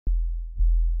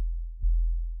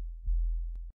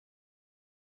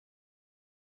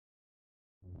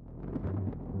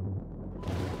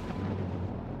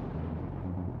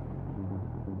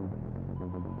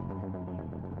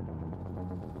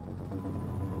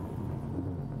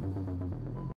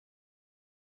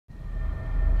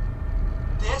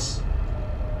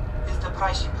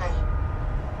price you pay.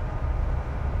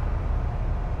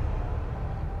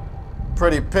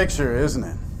 Pretty picture, isn't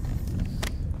it?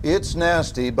 It's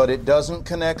nasty, but it doesn't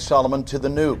connect Solomon to the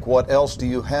nuke. What else do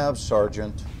you have,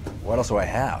 Sergeant? What else do I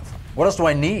have? What else do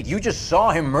I need? You just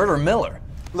saw him murder Miller.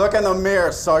 Look in the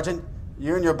mirror, Sergeant.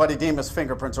 You and your buddy Demas'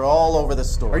 fingerprints are all over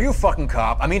this story. Are you a fucking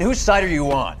cop? I mean, whose side are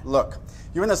you on? Look,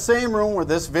 you're in the same room where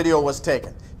this video was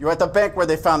taken. You're at the bank where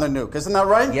they found the nuke. Isn't that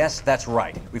right? Yes, that's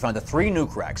right. We found the 3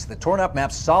 nuke racks. The torn up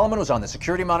map. Solomon was on the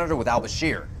security monitor with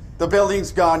al-Bashir. The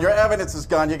building's gone. Your evidence is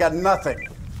gone. You got nothing.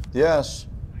 Yes.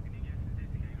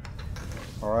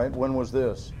 All right, when was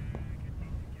this?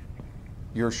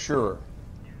 You're sure?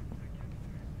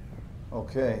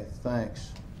 Okay,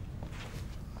 thanks.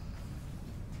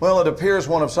 Well, it appears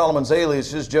one of Solomon's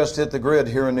aliases just hit the grid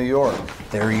here in New York.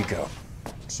 There you go.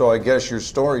 So I guess your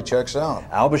story checks out.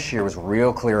 Al-Bashir was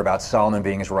real clear about Solomon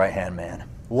being his right-hand man.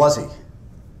 Was he?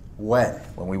 When?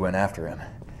 When we went after him.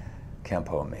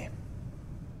 Campo and me.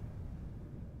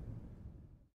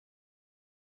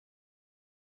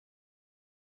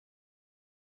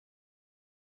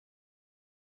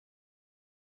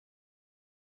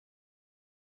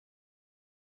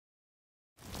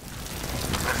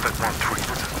 Misfit 1-3,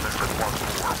 this is Misfit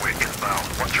 1-4. We're inbound.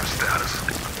 What's your status?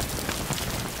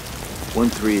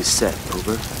 1-3 is set.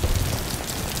 Over.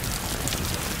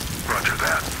 Roger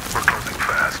that. We're closing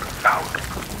fast. Out.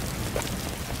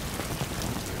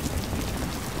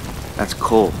 That's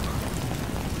Cole.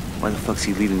 Why the fuck's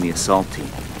he leading the assault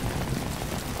team?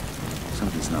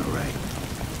 Something's not right.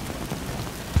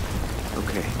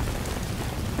 Okay.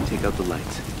 Take out the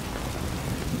lights.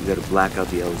 You gotta black out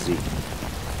the LZ.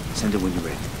 Send it when you're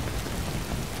ready.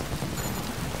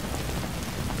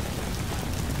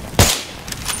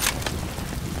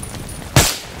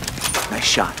 Nice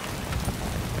shot.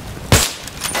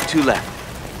 2 left.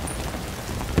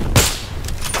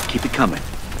 Keep it coming.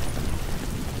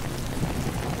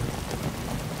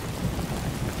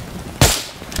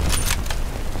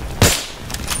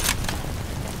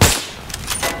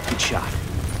 Good shot.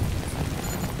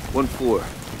 1-4.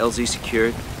 LZ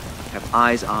secured. Have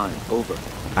eyes on. Over.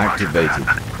 Activated.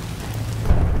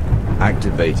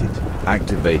 Activated.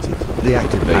 Activated.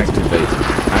 Deactivate. Activated.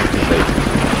 Activated.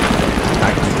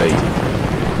 Activated.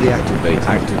 Deactivate.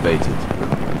 Activated.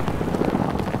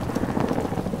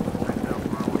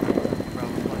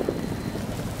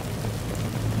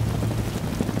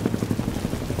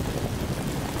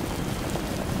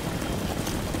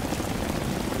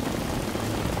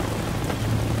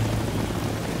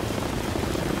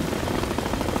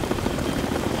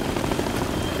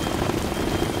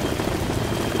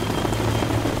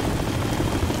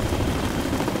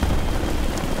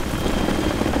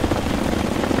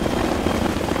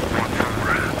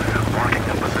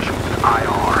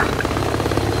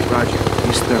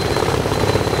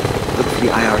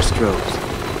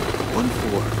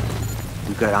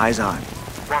 Eyes on.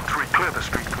 1-3, clear the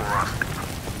street for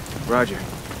us. Roger.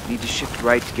 Need to shift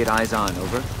right to get eyes on.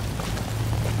 Over.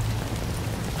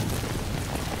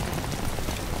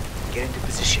 Get into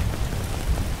position.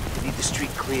 We need the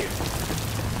street clear.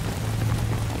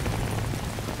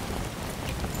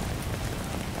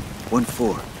 One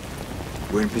 4.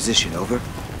 We're in position. Over.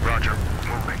 Roger.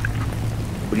 Moving.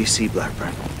 What do you see,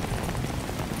 Blackburn?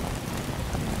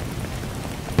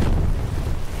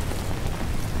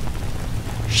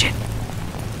 Shit.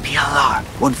 PLR.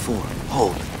 1-4.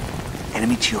 Hold.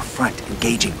 Enemy to your front.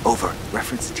 Engaging. Over.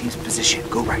 Reference the team's position.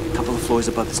 Go right. Couple of floors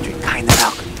above the street. Behind the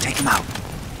balcony. Take him out.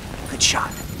 Good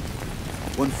shot.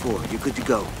 1-4. You're good to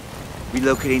go.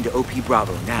 Relocating to OP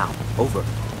Bravo. Now. Over.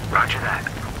 Roger that.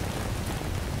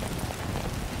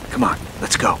 Come on.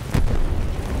 Let's go.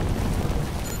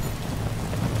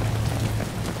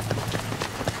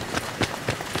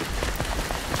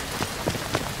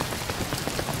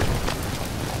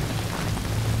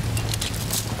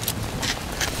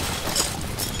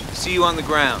 See you on the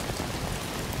ground.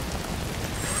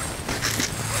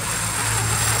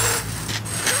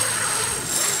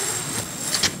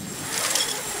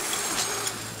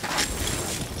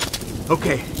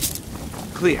 Okay.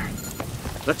 Clear.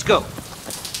 Let's go.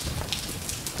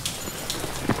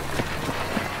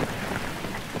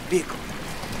 Vehicle.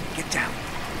 Get down.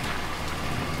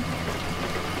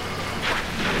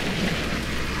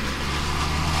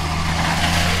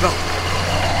 Go.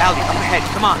 Allie, up ahead.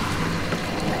 Come on.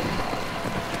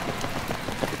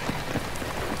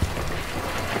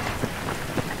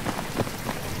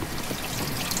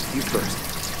 You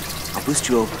first. I'll boost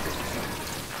you over.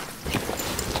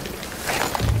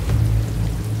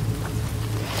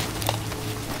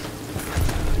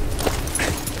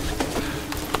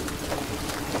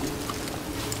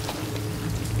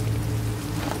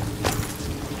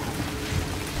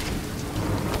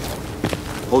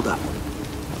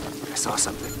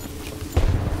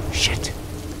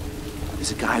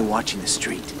 There's a guy watching the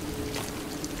street.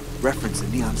 Reference the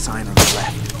neon sign on the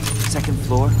left. Second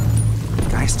floor,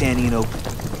 guy standing in open.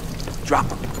 Drop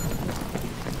him.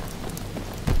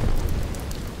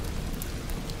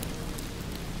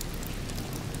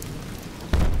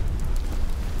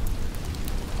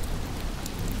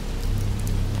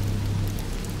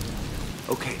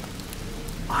 Okay.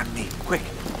 On me, quick,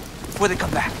 before they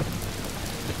come back.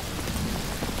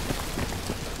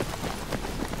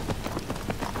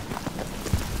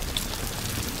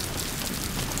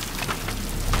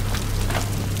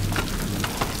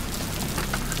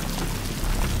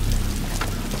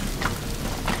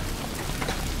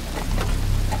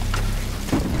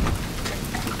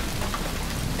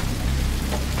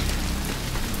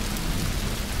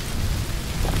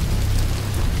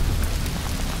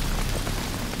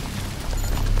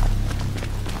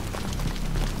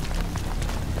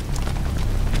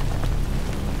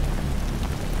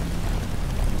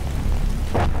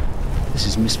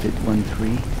 This is Misfit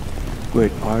 1-3. We're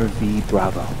at RV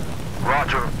Bravo.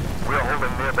 Roger. We're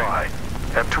holding nearby.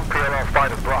 Have 2 PLR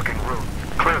fighters blocking route.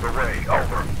 Clear the way.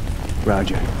 Over.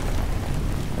 Roger.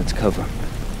 Let's cover.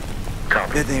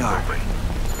 Copy. There they are.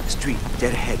 Street,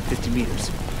 dead ahead, 50 meters.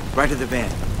 Right of the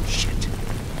van. Shit.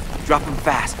 Drop them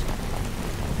fast.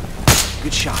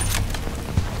 Good shot.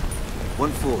 1-4.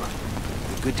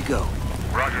 We're good to go.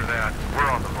 Roger that. We're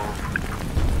on the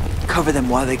move. Cover them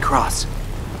while they cross.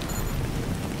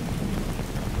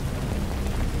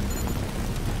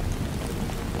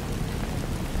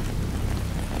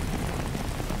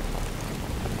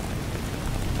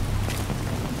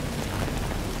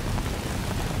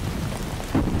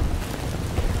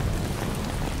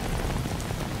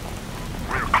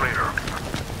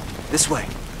 This way.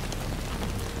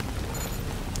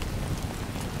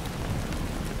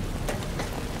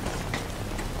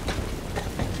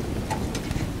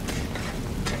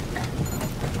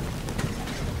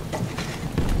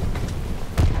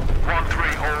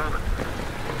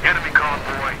 Enemy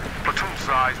convoy. Platoon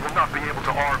size. Will not be able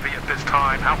to RV at this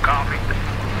time. How copy?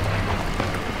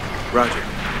 Roger.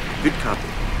 Good copy.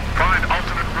 Find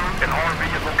alternate route and RV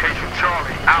at location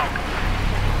Charlie. Out.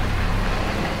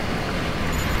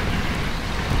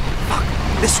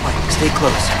 This way. Stay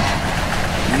close.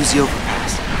 Use the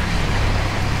overpass.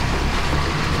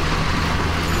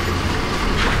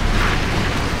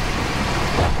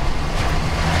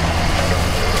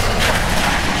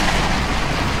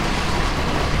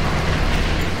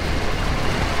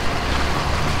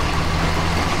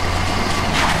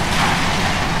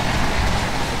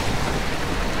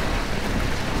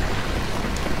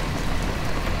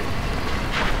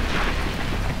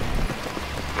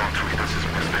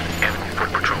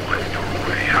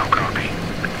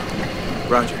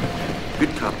 Roger.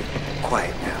 Good copy.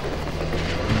 Quiet now.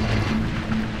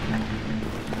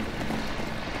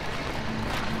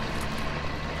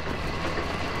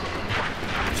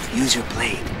 Use your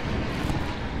blade.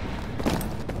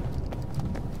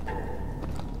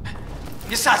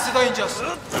 یه صدا اینجاست.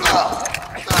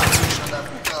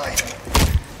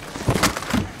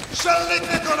 شلیک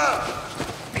میکنم.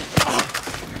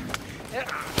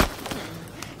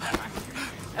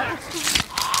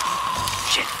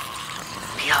 Shit.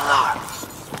 PLR.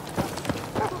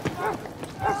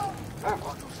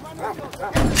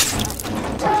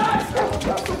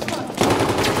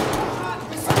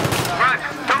 Run!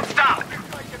 Don't stop!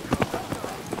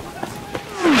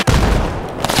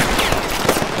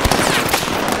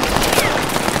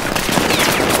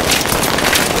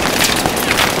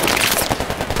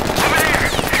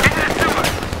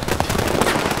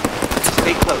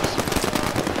 Stay close.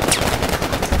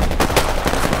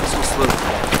 This will slow them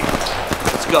down.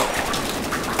 Let's go.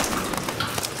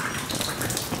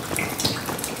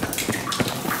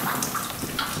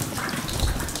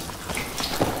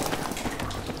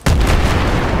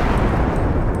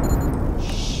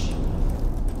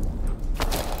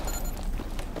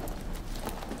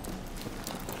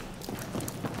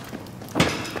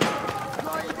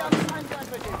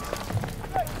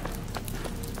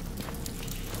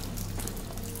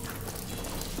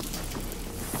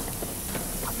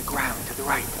 On the ground to the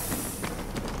right.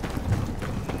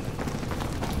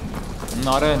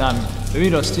 آره نمی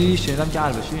ببین راستی شنیدم که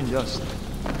البشیر اینجاست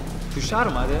تو شهر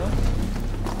اومده؟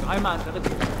 تو همین منطقه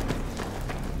دیگه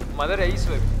اومده رئیس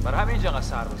ببین برای همین اینجا انقدر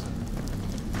سربازه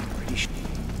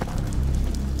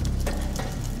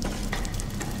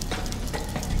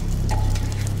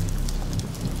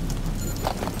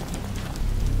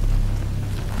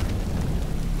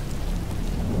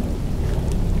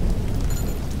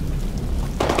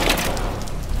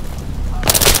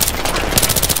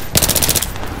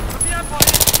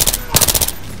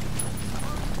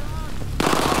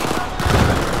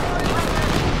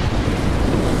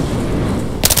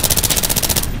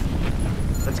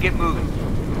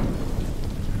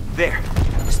There.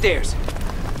 Stairs.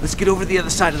 Let's get over the other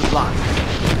side of the block.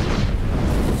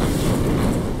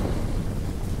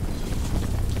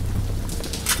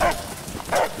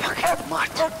 Fucking mutt.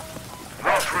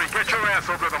 Moultrie, get your ass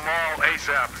over to the mall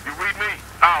ASAP. You read me?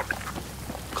 Out.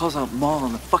 Calls out mall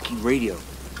on the fucking radio.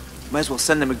 Might as well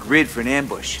send them a grid for an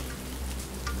ambush.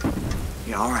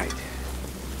 Yeah, all right.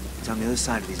 It's on the other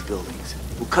side of these buildings.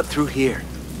 We'll cut through here.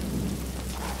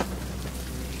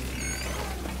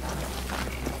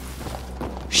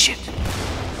 Shit.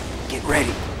 Get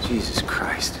ready. Jesus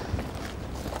Christ.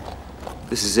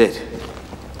 This is it.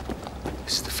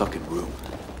 This is the fucking room.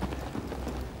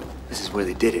 This is where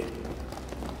they did it.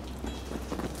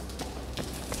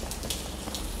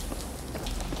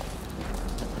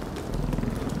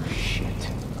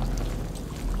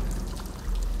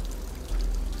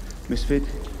 Misfit,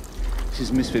 this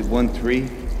is Misfit 1-3.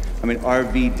 I'm in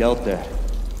RV Delta.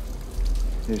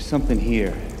 There's something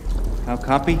here. How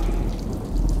copy?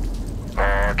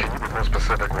 Can you be more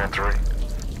specific, 1-3?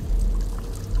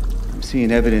 I'm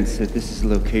seeing evidence that this is the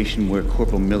location where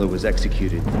Corporal Miller was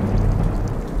executed.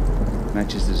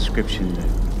 Matches the description.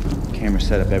 The camera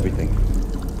set up everything.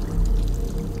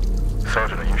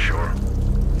 Sergeant, are you sure?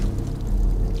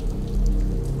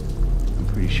 I'm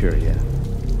pretty sure, yeah.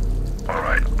 All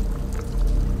right.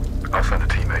 I'll send a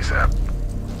team ASAP.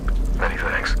 Many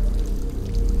thanks.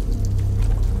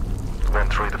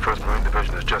 1-3, the 1st Marine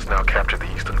Division has just now captured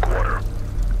the eastern quarter.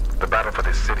 The battle for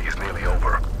this city is nearly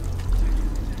over.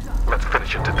 Let's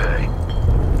finish it today.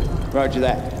 Roger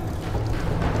that.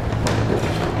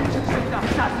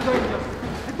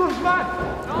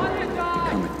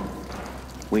 Coming.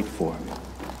 Wait for him.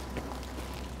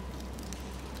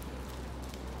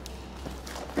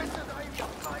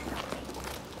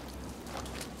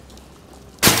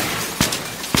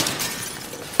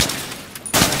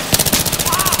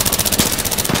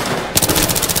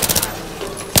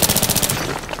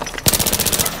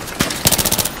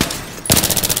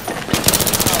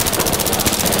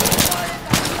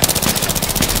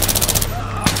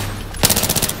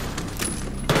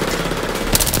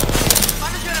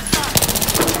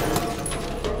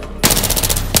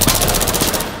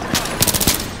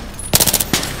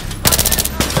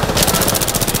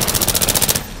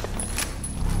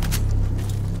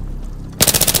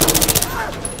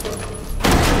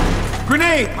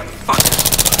 Grenade!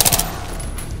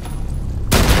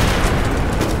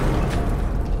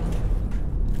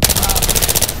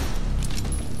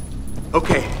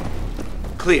 Okay.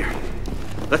 Clear.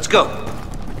 Let's go.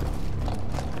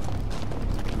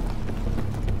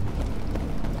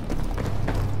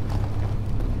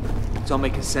 It's all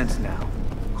making sense now.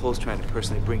 Cole's trying to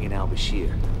personally bring in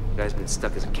al-Bashir. The guy's been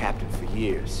stuck as a captain for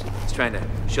years. He's trying to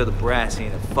show the brass he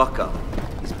ain't a fuck-up.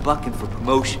 He's bucking for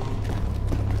promotion.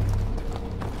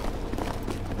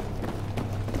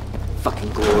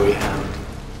 Fucking glory hound.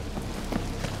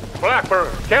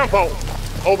 Blackburn, Campo,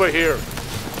 over here.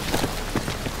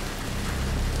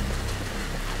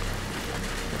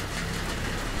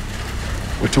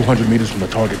 We're 200 meters from the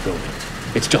target building.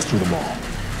 It's just through the mall.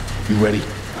 You ready?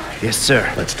 Yes,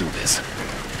 sir. Let's do this.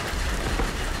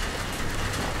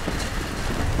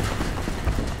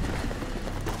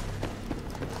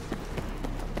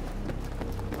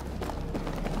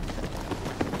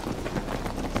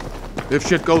 If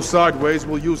shit goes sideways,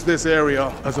 we'll use this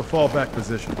area as a fallback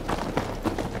position.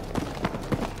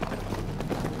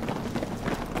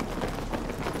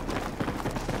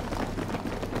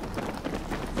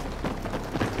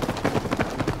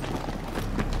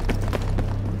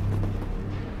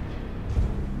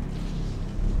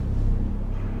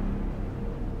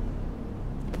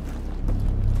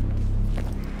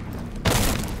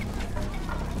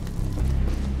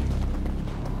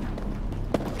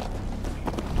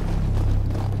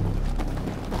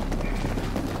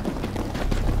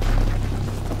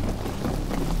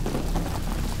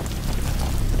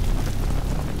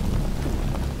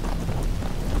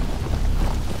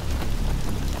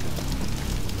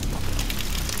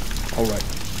 All right,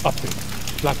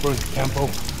 update. Blackburn, Campo,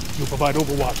 you'll provide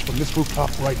overwatch from this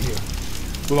rooftop right here.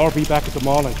 We'll RV back at the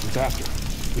mall entrance after.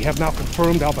 We have now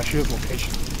confirmed al-Bashir's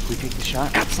location. We take the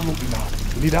shot? Absolutely not.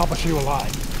 We need al-Bashir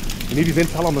alive. We need his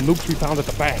intel on the nukes we found at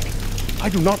the bank. I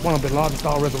do not want a Bin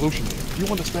Laden-style resolution here. Do you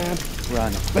understand?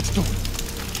 Run. Let's do it.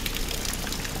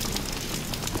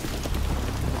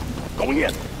 Going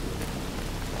in.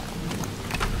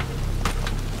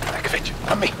 Activate.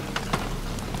 On me.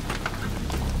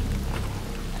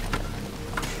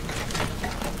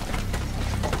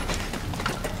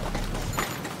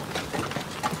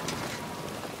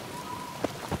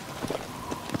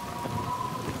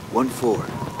 One 4,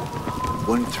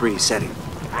 1 3 setting.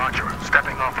 Roger.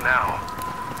 Stepping off now.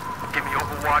 Give me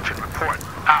overwatch and report.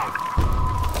 Out.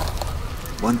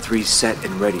 1-3 set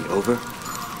and ready. Over.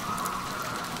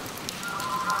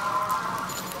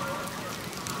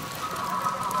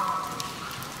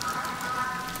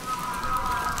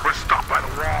 We're stopped by the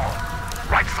wall.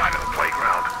 Right side of the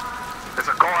playground. There's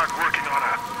a guard working on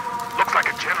looks like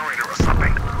a generator or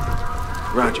something.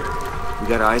 Roger. We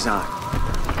got eyes on.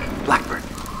 Blackburn,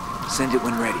 send it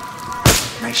when ready.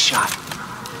 Nice shot.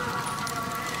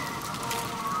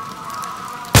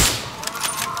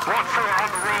 1-4 on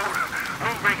the road.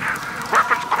 Moving.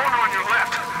 Reference corner on your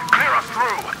left. Clear us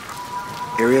through.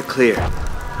 Area clear.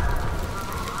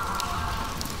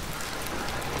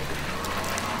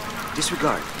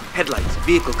 Disregard. Headlights.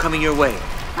 Vehicle coming your way.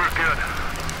 We're good.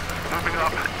 Moving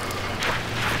up.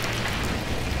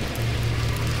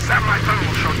 Satellite phone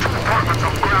will show 2 apartments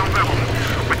on ground level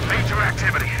with major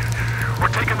activity. We're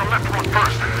taking the left one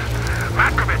first.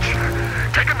 Matkovich,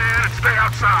 take a man and stay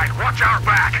outside. Watch our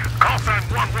back. Call sign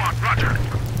 1-1. Roger.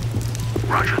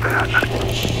 Roger that.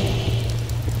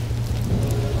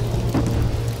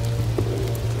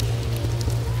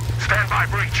 Stand by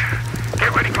breach.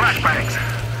 Get ready flashbangs.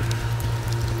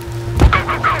 Go,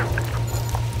 go, go.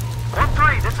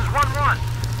 1-3, this is 1-1.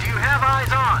 Do you have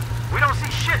eyes on? We don't see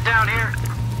shit down here.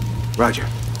 Roger.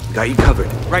 Got you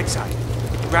covered. Right side.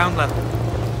 Ground level.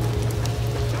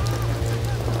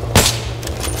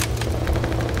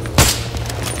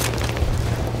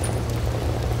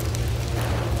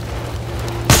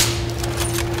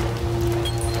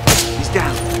 He's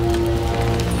down.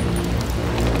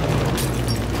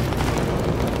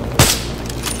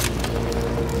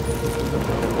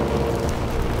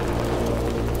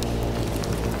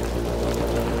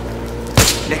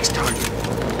 Next target.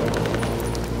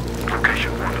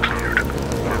 Location 1 cleared.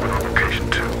 Moving on location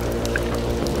 2.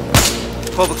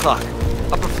 12 o'clock.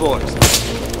 Upper floors.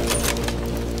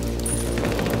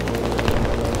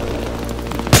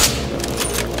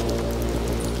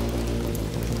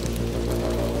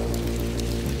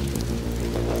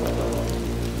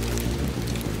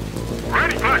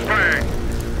 Ready, flashbang!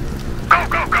 Go,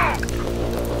 go, go!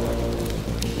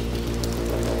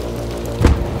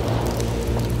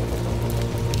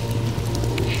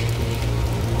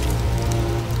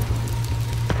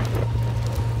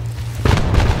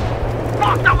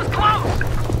 Fuck, that was close!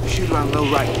 Shooter on low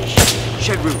right.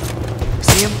 Shed roof.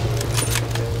 See him?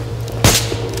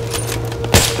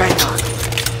 Bang on.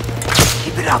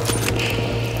 Keep it up.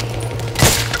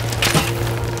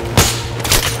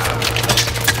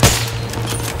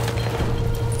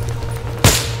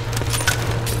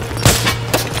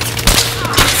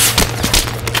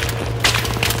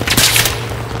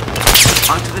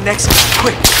 On to the next guy,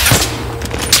 quick!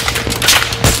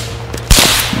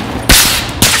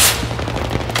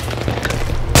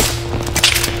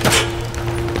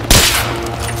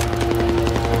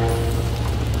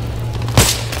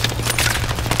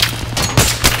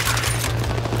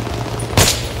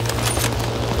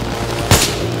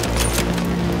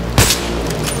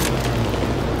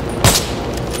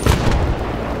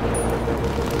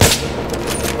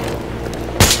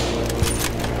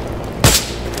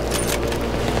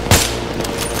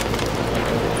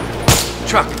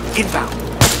 Truck, inbound.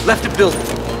 Left a building.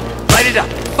 Light it up.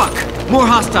 Fuck. More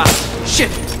hostiles. Shit.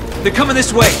 They're coming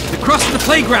this way. They're crossing the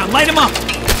playground. Light them up.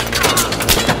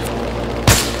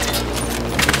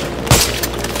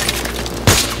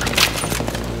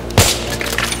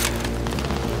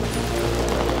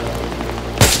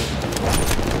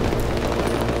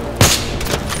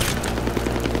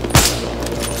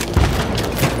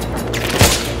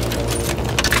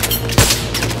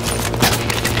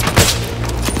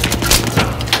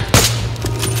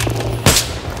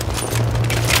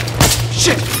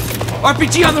 Shit!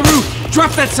 RPG on the roof!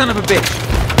 Drop that son of a bitch!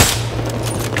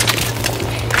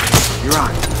 You're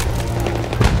on.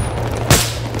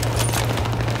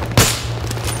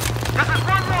 This is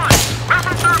 1-1.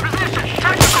 Reference our position.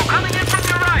 Technical coming in from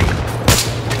your right.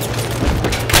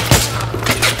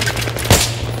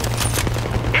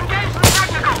 Engage the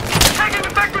technical. Taking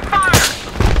effective fire.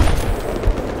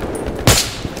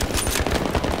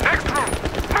 Next room.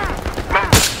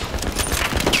 Move.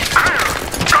 Clear.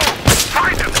 Go.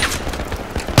 Find him.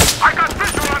 I got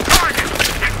visual on target.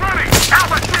 He's running.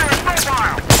 Albert here is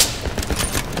mobile.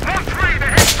 1-3, the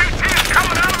HVT is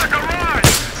coming out of the garage.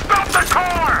 Stop the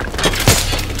car.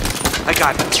 I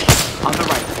got it. On the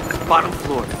right. Bottom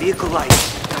floor. Vehicle light.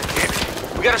 God damn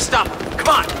it. We gotta stop him. Come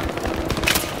on!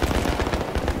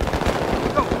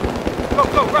 Go! Go,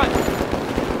 go, run!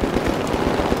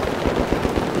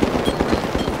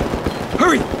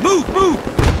 Hurry! Move! Move!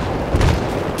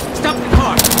 Stop the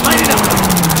car! Light it up!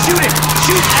 Shoot it!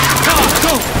 Shoot at the top!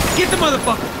 Go! Get the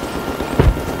motherfucker!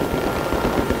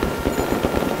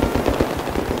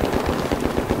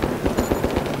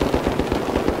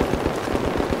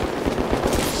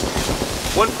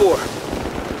 "1-4.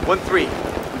 1-3.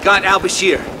 We got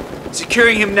al-Bashir.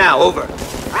 Securing him now. Over.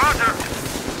 Roger.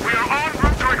 We are en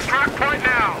route to extract point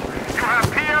now. You have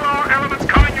PLR elements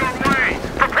coming your way.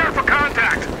 Prepare for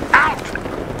contact. Out!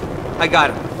 I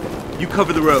got him. You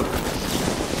cover the road.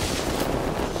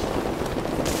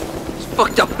 It's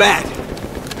fucked up bad.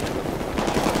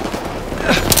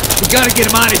 We gotta get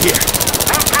him out of here.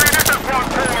 1-3, this is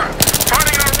 1-4.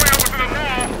 Finding our way over to the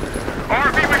mall.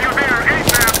 RV with you there,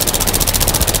 ASAP.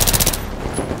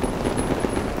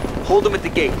 Hold him at the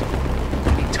gate.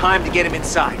 We need time to get him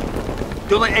inside.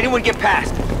 Don't let anyone get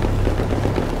past.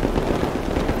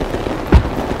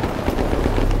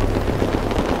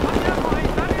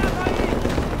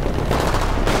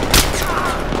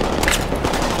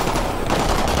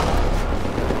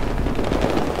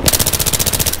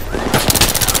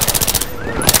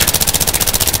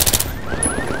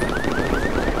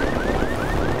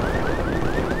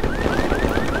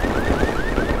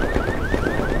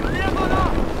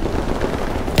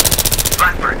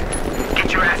 Blackbird,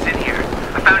 get your ass in here.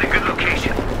 I found a good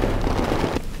location.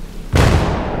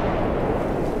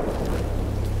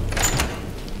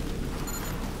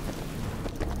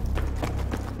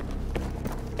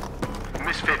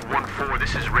 Misfit 1-4,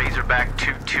 this is Razorback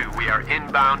 2-2. We are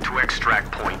inbound to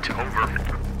extract point. Over.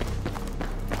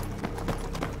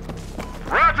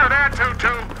 Roger that, 2-2.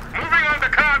 Moving on to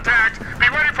contact. Be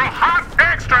ready for hot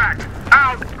extract.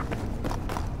 Out.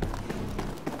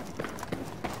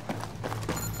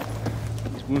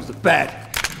 These wounds look bad.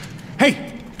 Hey!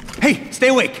 Hey! Stay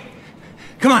awake!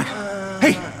 Come on!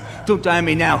 Hey! Don't die on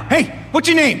me now. Hey! What's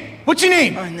your name? What's your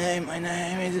name? My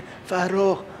name is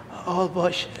Farouk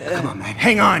Al-Bash. Come on, man.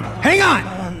 Hang on! Hang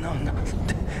on! No.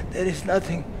 There is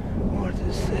nothing more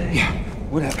to say. Yeah,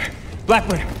 whatever.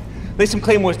 Blackbird, lay some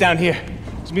claymores down here.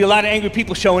 There's gonna be a lot of angry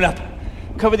people showing up.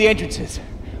 Cover the entrances.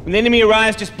 When the enemy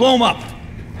arrives, just blow them up.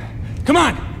 Come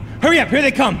on! Hurry up, here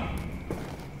they come!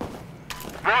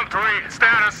 1-3,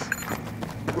 status.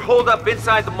 We're holed up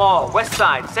inside the mall, west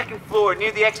side, second floor,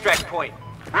 near the extract point.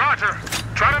 Roger.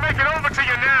 Try to make it over to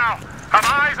you now. Have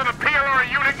eyes on a PLR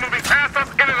unit moving past us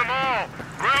into the mall.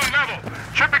 Ground level.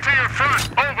 Should be to your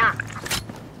front. Over.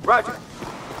 Roger.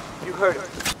 You heard him.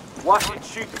 Watch and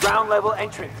shoot ground level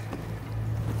entrance.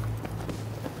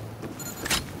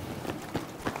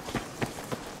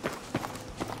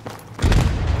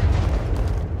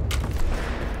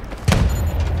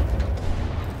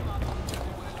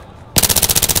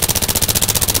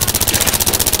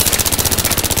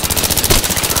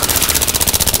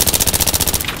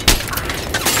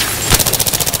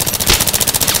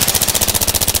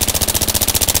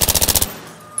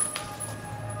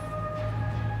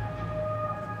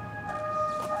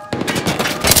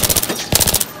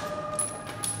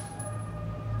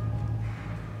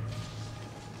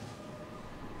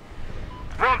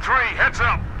 Heads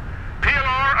up.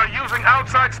 PLR are using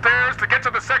outside stairs to get to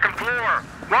the second floor.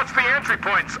 Watch the entry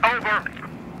points. Over.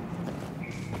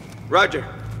 Roger.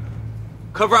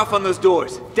 Cover off on those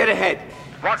doors. Dead ahead.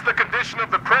 What's the condition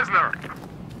of the prisoner?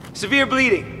 Severe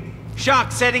bleeding.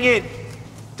 Shock setting in.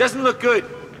 Doesn't look good.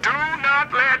 Do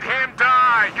not let him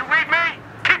die. You read me?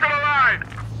 Keep it alive.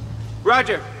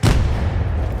 Roger.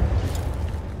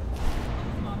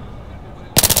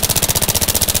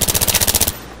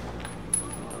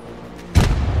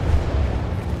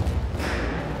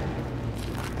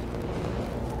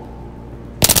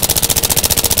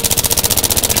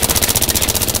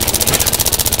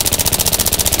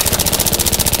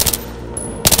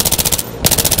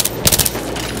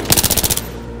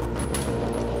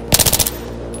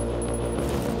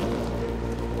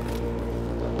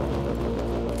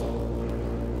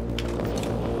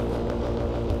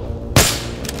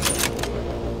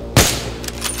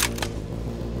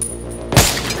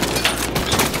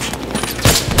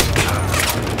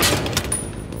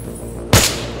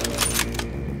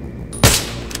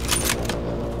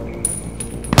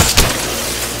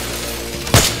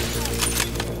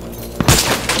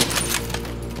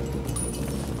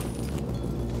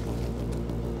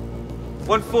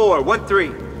 "1-4, 1-3.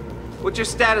 What's your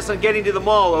status on getting to the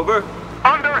mall, over?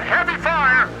 Under heavy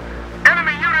fire.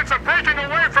 Enemy units are breaking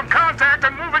away from contact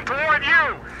and moving toward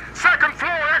you. Second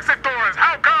floor exit doors.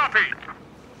 How copy?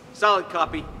 Solid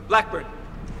copy. Blackbird,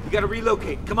 we gotta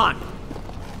relocate. Come on.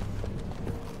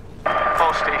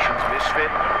 All stations,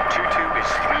 Misfit. 2-2 is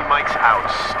 3 mics out.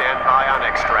 Stand by on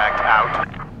extract. Out.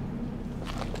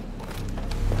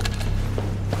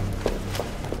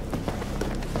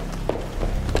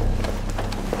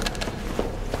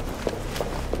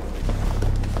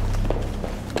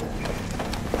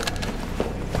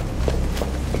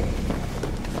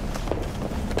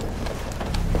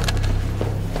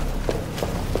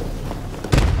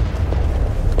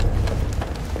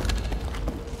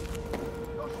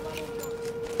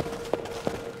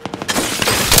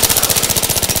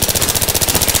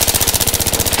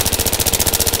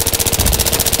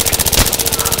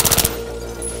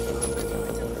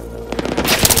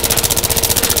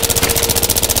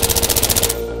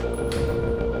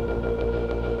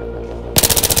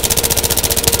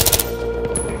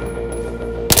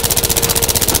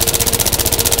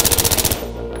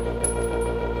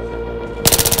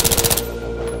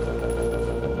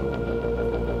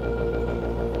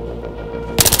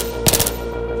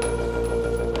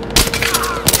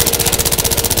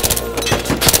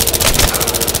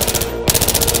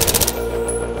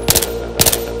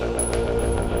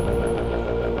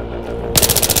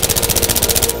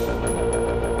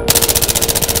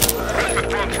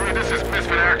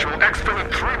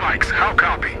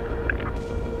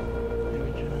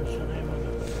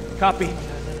 Copy.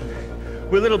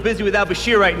 We're a little busy with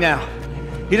al-Bashir right now.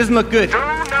 He doesn't look good. Do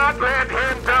not let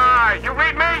him die! You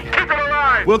read me? Keep him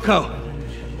alive! Wilco.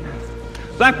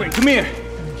 Blackburn, come here.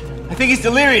 I think he's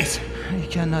delirious. You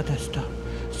cannot stop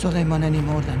Suleiman any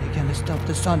more than you can stop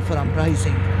the sun from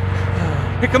rising.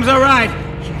 Here comes our ride.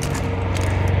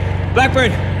 Blackburn,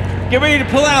 get ready to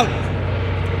pull out.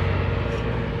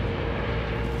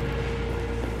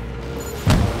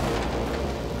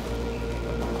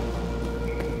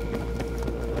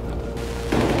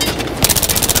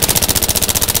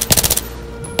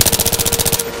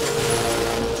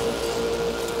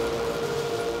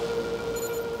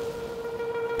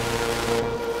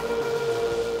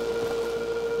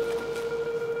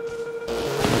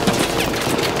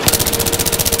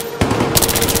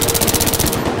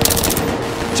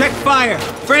 Check fire!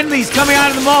 Friendlies coming out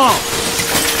of the mall!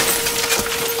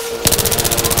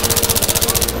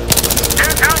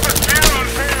 Get al-Bashir on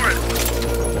board!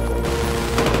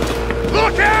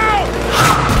 Look out!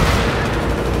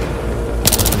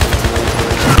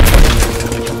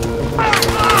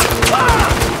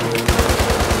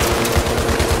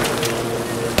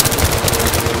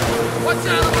 What's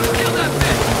that? I want to kill that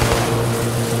bitch!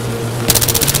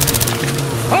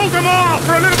 Hold them off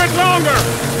for a little bit longer!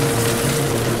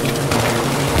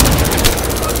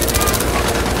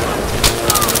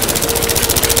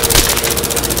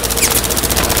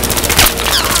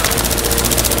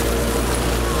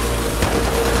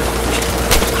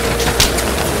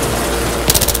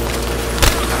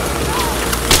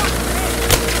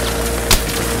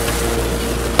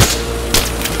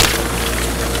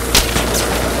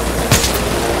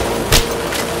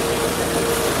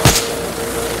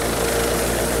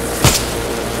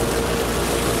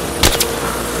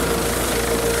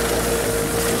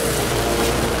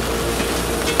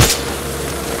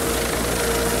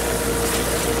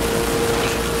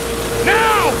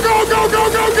 Go,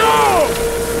 go, go, go!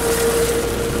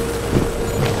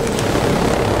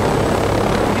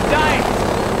 He's dying!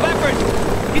 Blackburn,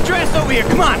 get dressed over here,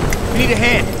 come on! We need a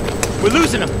hand. We're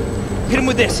losing him. Hit him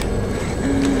with this.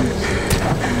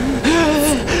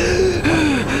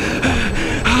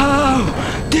 How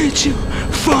did you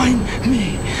find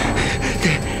me?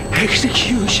 The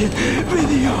execution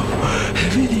video.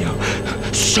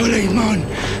 Suleiman,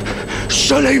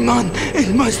 it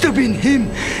must have been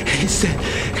him. He said,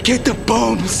 get the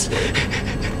bombs.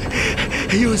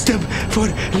 He used them for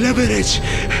leverage.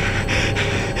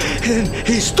 And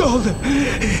he stole them.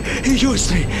 He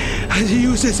used me, as he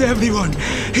uses everyone.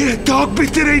 He dog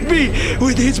betrayed me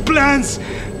with his plans,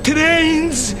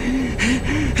 trains.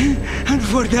 And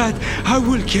for that, I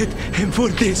will get him for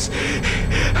this.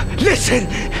 Listen!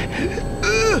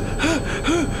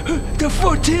 The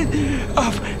 14th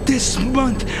of this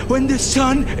month, when the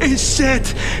sun is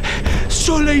set,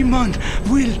 Suleiman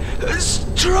will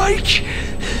strike.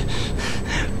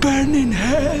 Burn in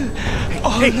hell,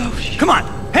 all of you. Come on,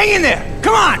 hang in there,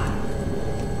 come on!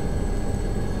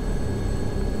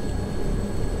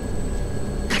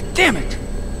 God damn it!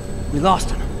 We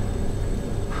lost him.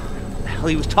 What the hell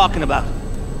he was talking about?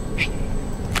 Hey,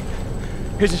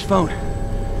 here's his phone.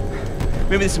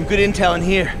 Maybe there's some good intel in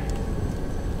here.